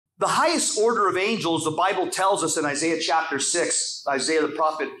The highest order of angels, the Bible tells us in Isaiah chapter 6, Isaiah the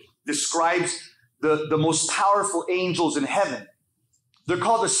prophet describes the most powerful angels in heaven. They're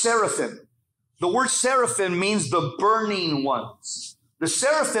called the seraphim. The word seraphim means the burning ones. The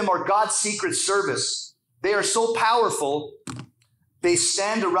seraphim are God's secret service. They are so powerful, they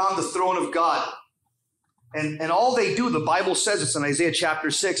stand around the throne of God. And all they do, the Bible says, it's in Isaiah chapter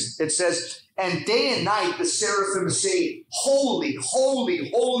 6, it says, and day and night the seraphim say, holy, holy,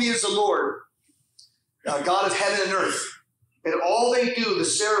 holy is the Lord, God of heaven and earth. And all they do, the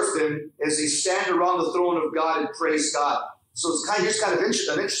seraphim, is they stand around the throne of God and praise God. So here's kind of an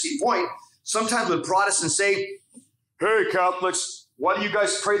interesting point. Sometimes when Protestants say, hey, Catholics, why do you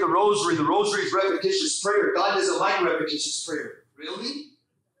guys pray the rosary? The rosary is repetitious prayer. God doesn't like repetitious prayer. Really?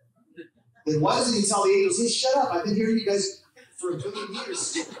 Then why doesn't he tell the angels, hey, shut up, I've been hearing you guys for 1 billion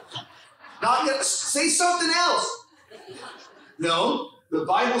years. Not yet. Say something else. No, the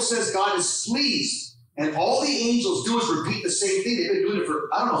Bible says God is pleased. And all the angels do is repeat the same thing. They've been doing it for,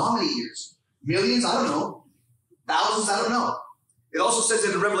 I don't know how many years. Millions? I don't know. Thousands? I don't know. It also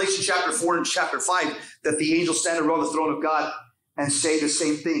says in Revelation chapter 4 and chapter 5 that the angels stand around the throne of God and say the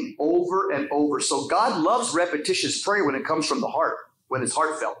same thing over and over. So God loves repetitious prayer when it comes from the heart, when it's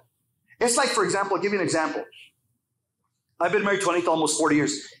heartfelt. It's like, for example, I'll give you an example. I've been married to Anita almost 40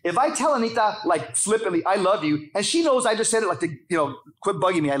 years. If I tell Anita, like flippantly, I love you, and she knows I just said it like to, quit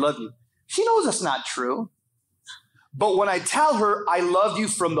bugging me, I love you. She knows that's not true. But when I tell her I love you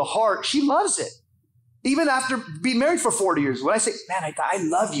from the heart, she loves it. Even after being married for 40 years. When I say, man, I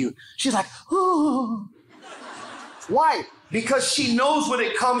love you, she's like, oh. Why? Because she knows when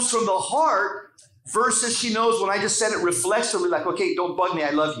it comes from the heart versus she knows when I just said it reflexively, like, okay, don't bug me,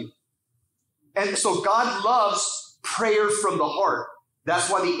 I love you. And so God loves prayer from the heart. That's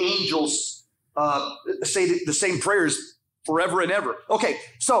why the angels say the same prayers forever and ever. Okay,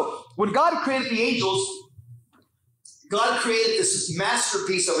 so when God created the angels, God created this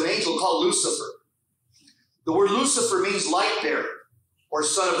masterpiece of an angel called Lucifer. The word Lucifer means light bearer or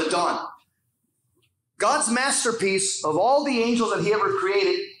son of the dawn. God's masterpiece of all the angels that he ever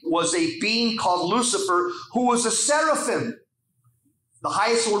created was a being called Lucifer, who was a seraphim, the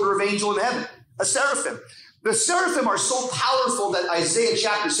highest order of angel in heaven, a seraphim. The seraphim are so powerful that Isaiah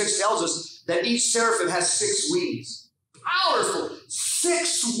chapter 6 tells us that each seraphim has 6 wings. Powerful.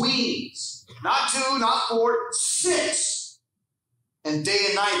 6 wings. Not 2, not 4, 6. And day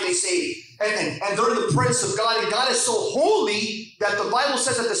and night they say, and they're in the presence of God, and God is so holy that the Bible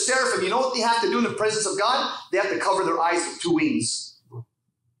says that the seraphim, you know what they have to do in the presence of God? They have to cover their eyes with 2 wings.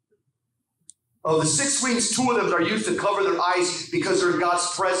 Of the 6 wings, 2 of them are used to cover their eyes because they're in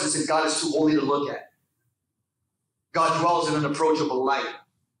God's presence and God is too holy to look at. God dwells in an approachable light.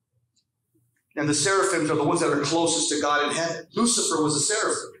 And the seraphims are the ones that are closest to God in heaven. Lucifer was a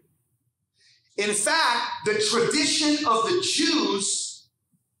seraphim. In fact, the tradition of the Jews,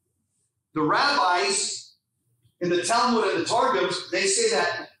 the rabbis in the Talmud and the Targums, they say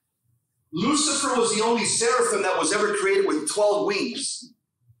that Lucifer was the only seraphim that was ever created with 12 wings.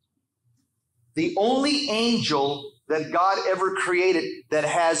 The only angel that God ever created that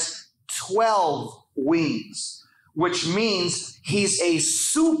has 12 wings, which means he's a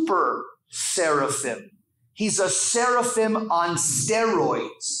super seraphim. He's a seraphim on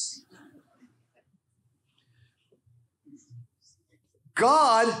steroids.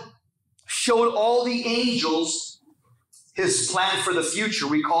 God showed all the angels his plan for the future.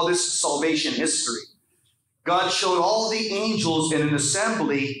 We call this salvation history. God showed all the angels in an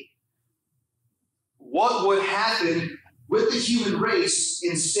assembly what would happen with the human race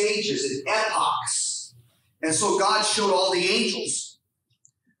in stages, in epochs. And so God showed all the angels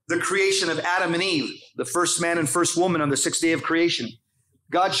the creation of Adam and Eve, the first man and first woman on the 6th day of creation.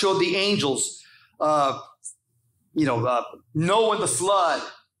 God showed the angels, Noah and the flood,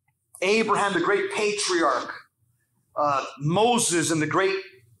 Abraham, the great patriarch, Moses and the great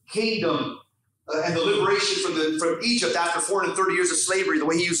kingdom, and the liberation from Egypt after 430 years of slavery, the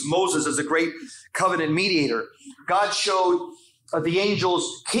way he used Moses as a great covenant mediator. God showed the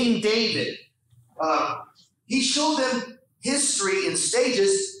angels King David. He showed them history in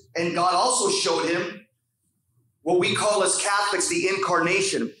stages, and God also showed him what we call as Catholics the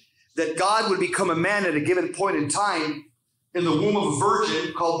incarnation, that God would become a man at a given point in time in the womb of a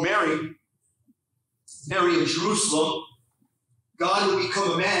virgin called Mary of Jerusalem. God would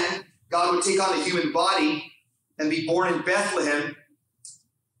become a man. God would take on a human body and be born in Bethlehem.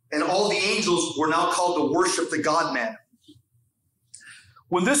 And all the angels were now called to worship the God-man.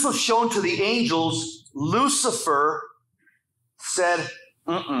 When this was shown to the angels, Lucifer said,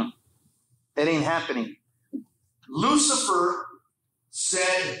 it ain't happening. Lucifer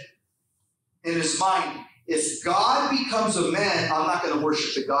said, in his mind, if God becomes a man, I'm not going to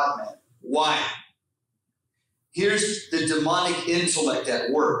worship the God-man. Why? Here's the demonic intellect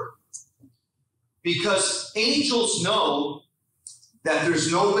at work. Because angels know that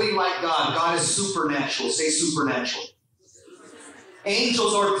there's nobody like God. God is supernatural. Say supernatural.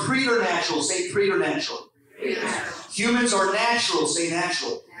 Angels are preternatural. Say preternatural. Humans are natural. Say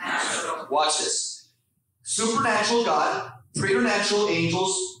natural. Watch this. Supernatural God, preternatural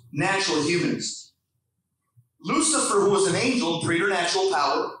angels, natural humans. Lucifer, who was an angel, preternatural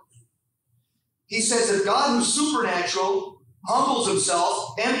power, he says that God, who's supernatural, humbles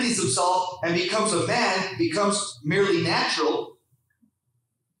himself, empties himself, and becomes a man, becomes merely natural.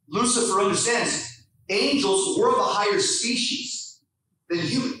 Lucifer understands angels were of a higher species than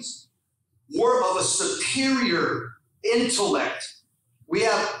humans. We're of a superior intellect. We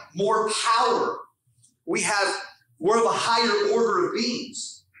have more power. We're of a higher order of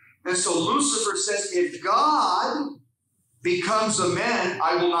beings. And so Lucifer says, if God becomes a man,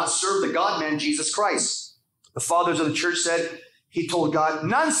 I will not serve the God-man, Jesus Christ. The fathers of the church said, he told God,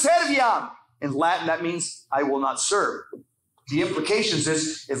 non serviam. In Latin, that means I will not serve. The implications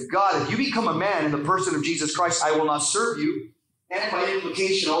is, if you become a man in the person of Jesus Christ, I will not serve you. And by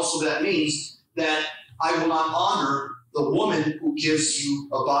implication also that means that I will not honor the woman who gives you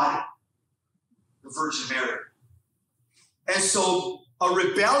a body, the Virgin Mary. And so a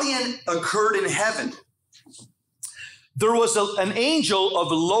rebellion occurred in heaven. There was an angel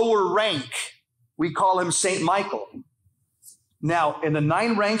of lower rank. We call him Saint Michael. Now, in the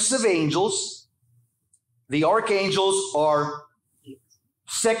 9 ranks of angels, the archangels are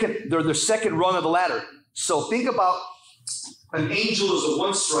they're the second rung of the ladder. So think about an angel is a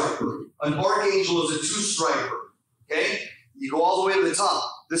 1-striper. An archangel is a 2-striper. Okay? You go all the way to the top.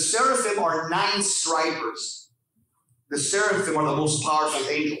 The seraphim are 9 stripers. The seraphim are the most powerful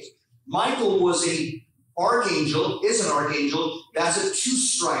angels. Michael was is an archangel, that's a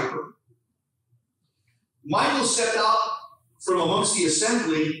 2-striper. Michael stepped out from amongst the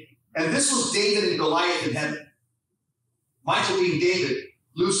assembly, and this was David and Goliath in heaven. Michael being David,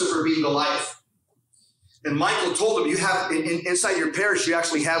 Lucifer being Goliath. And Michael told him, you have, inside your parish, you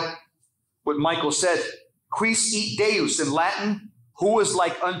actually have what Michael said, quis et Deus, in Latin, who is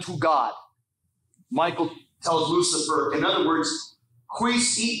like unto God. Michael tells Lucifer, in other words,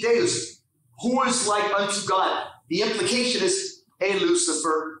 quis et Deus, who is like unto God. The implication is, hey,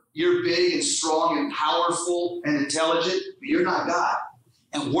 Lucifer, you're big and strong and powerful and intelligent, but you're not God.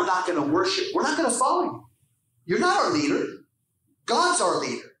 And we're not going to worship. We're not going to follow you. You're not our leader. God's our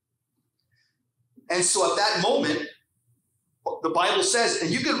leader. And so at that moment, the Bible says,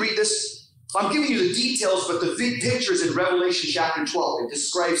 and you can read this, I'm giving you the details, but the big picture is in Revelation chapter 12. It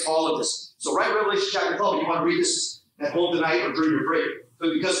describes all of this. So write Revelation chapter 12, if you want to read this at home tonight or during your break.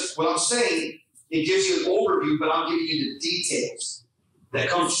 But because what I'm saying, it gives you an overview, but I'm giving you the details that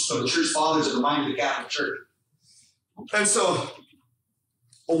comes from the church fathers and the mind of the Catholic Church. And so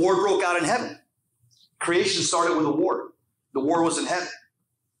a war broke out in heaven. Creation started with a war. The war was in heaven.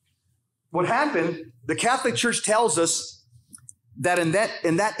 What happened, the Catholic Church tells us that in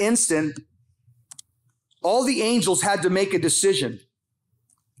that instant, all the angels had to make a decision.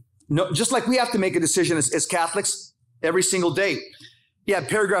 No, just like we have to make a decision as Catholics every single day. Yeah,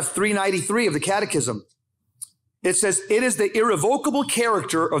 paragraph 393 of the Catechism. It says, it is the irrevocable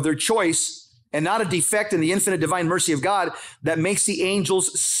character of their choice and not a defect in the infinite divine mercy of God that makes the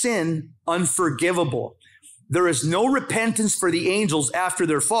angels' sin unforgivable. There is no repentance for the angels after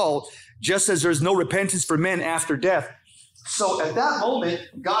their fall, just as there's no repentance for men after death. So at that moment,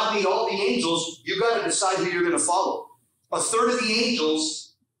 God made all the angels. You got to decide who you're going to follow. A third of the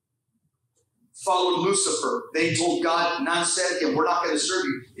angels followed Lucifer. They told God, non sed, we're not going to serve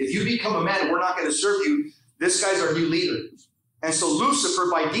you. If you become a man, we're not going to serve you. This guy's our new leader. And so Lucifer,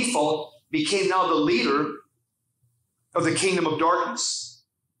 by default, became now the leader of the kingdom of darkness.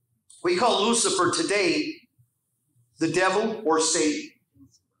 We call Lucifer today the devil or Satan.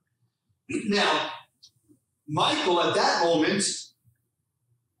 Now, Michael, at that moment,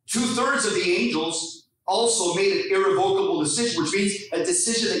 2/3 of the angels also made an irrevocable decision, which means a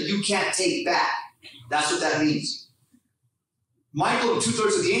decision that you can't take back. That's what that means. Michael and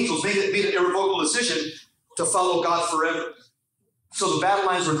 2/3 of the angels made an irrevocable decision to follow God forever. So the battle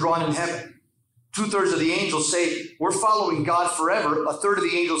lines were drawn in heaven. 2/3 of the angels say, we're following God forever. 1/3 of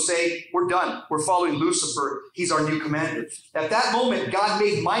the angels say, we're done. We're following Lucifer. He's our new commander. At that moment, God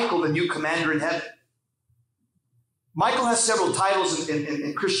made Michael the new commander in heaven. Michael has several titles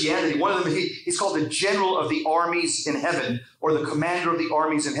in Christianity. One of them, he's called the general of the armies in heaven, or the commander of the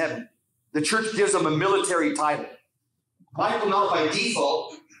armies in heaven. The church gives him a military title. Michael now, by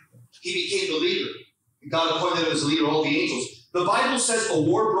default, he became the leader. God appointed him as the leader of all the angels. The Bible says a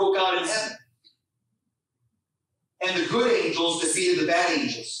war broke out in heaven. And the good angels defeated the bad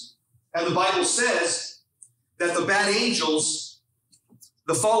angels. And the Bible says that the bad angels,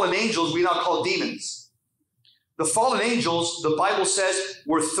 the fallen angels, we now call demons. The fallen angels, the Bible says,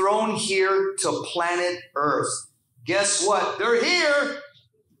 were thrown here to planet Earth. Guess what? They're here.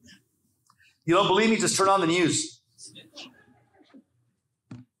 You don't believe me? Just turn on the news.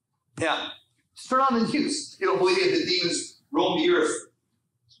 Yeah. Just turn on the news. You don't believe me? The demons roam the earth.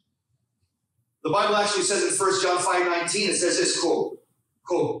 The Bible actually says in 1 John 5:19, it says this, quote,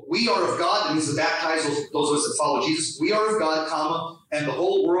 we are of God, that means to baptize those of us that follow Jesus. We are of God, comma, and the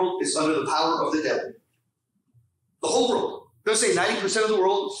whole world is under the power of the devil. The whole world. It doesn't say 90% of the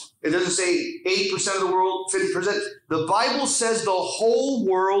world. It doesn't say 80% of the world, 50%. The Bible says the whole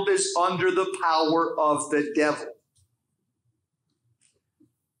world is under the power of the devil.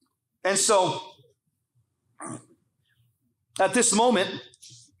 And so, at this moment,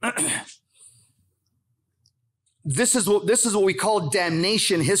 this is what we call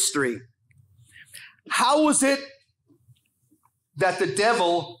damnation history. How was it that the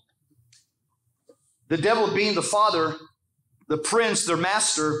devil being the father, the prince, their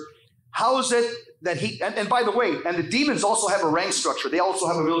master, how is it that he, and by the way, and the demons also have a rank structure. They also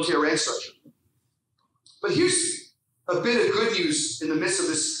have a military rank structure. But here's a bit of good news in the midst of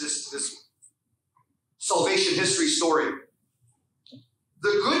this salvation history story.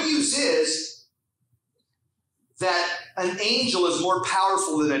 The good news is that an angel is more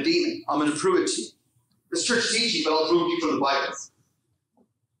powerful than a demon. I'm going to prove it to you. This church teaching, but I'll prove it to you from the Bible.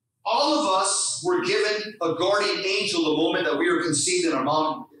 All of us were given a guardian angel the moment that we were conceived in our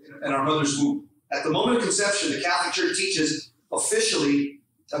mother's womb. At the moment of conception, the Catholic Church teaches officially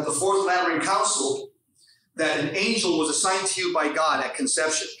at the Fourth Lateran Council that an angel was assigned to you by God at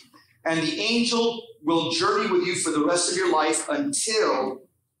conception. And the angel will journey with you for the rest of your life until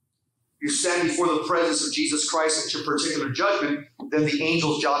you stand before the presence of Jesus Christ at your particular judgment. Then the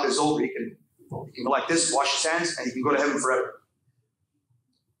angel's job is over. He can go like this, wash his hands, and he can go to heaven forever.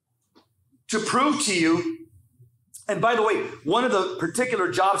 To prove to you, and by the way, one of the particular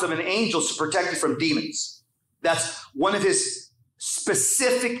jobs of an angel is to protect you from demons. That's one of his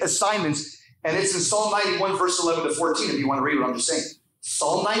specific assignments, and it's in Psalm 91, verse 11 to 14, if you want to read what I'm just saying.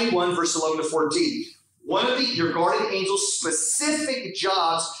 Psalm 91, verse 11 to 14. One of your guardian angel's specific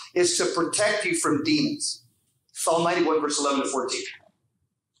jobs is to protect you from demons. Psalm 91, verse 11 to 14.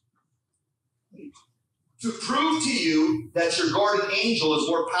 To prove to you that your guardian angel is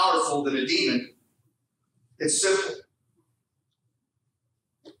more powerful than a demon, it's simple.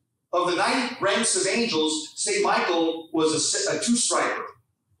 Of the 9 ranks of angels, St. Michael was a 2-striper.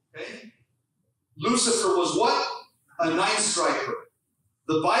 Okay? Lucifer was what? A 9-striper.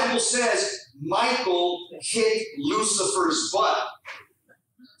 The Bible says Michael kicked Lucifer's butt.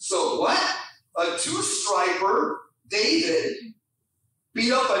 So what? A 2-striper, David,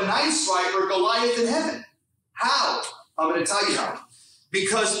 beat up a 9-striper, Goliath, in heaven. How? I'm going to tell you how.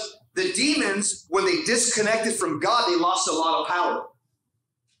 Because the demons, when they disconnected from God, they lost a lot of power.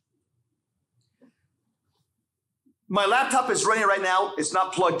 My laptop is running right now. It's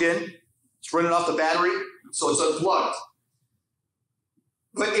not plugged in. It's running off the battery, so it's unplugged.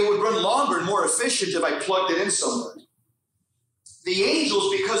 But it would run longer and more efficient if I plugged it in somewhere. The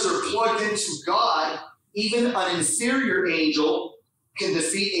angels, because they're plugged into God, even an inferior angel can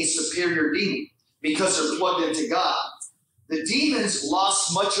defeat a superior demon because they're plugged into God. The demons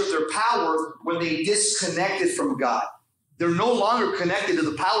lost much of their power when they disconnected from God. They're no longer connected to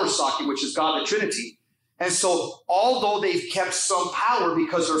the power socket, which is God, the Trinity. And so, although they've kept some power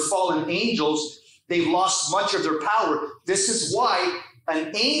because they're fallen angels, they've lost much of their power. This is why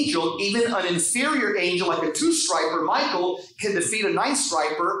an angel, even an inferior angel like a 2-striper, Michael, can defeat a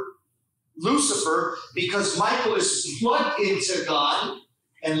 9-striper, Lucifer, because Michael is plugged into God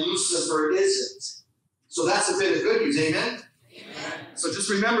and Lucifer isn't. So that's a bit of good news, amen? Amen. So just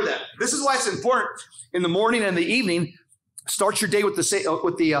remember that. This is why it's important in the morning and the evening. Start your day with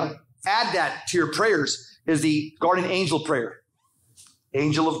add that to your prayers, is the guardian angel prayer.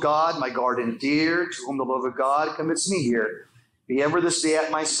 Angel of God, my guardian dear, to whom the love of God commits me here. Be ever this day at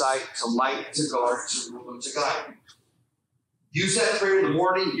my side, to light, to guard, to rule, and to guide. Use that prayer in the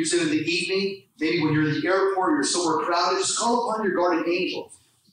morning. Use it in the evening. Maybe when you're in the airport, you're somewhere crowded. Just call upon your guardian angel.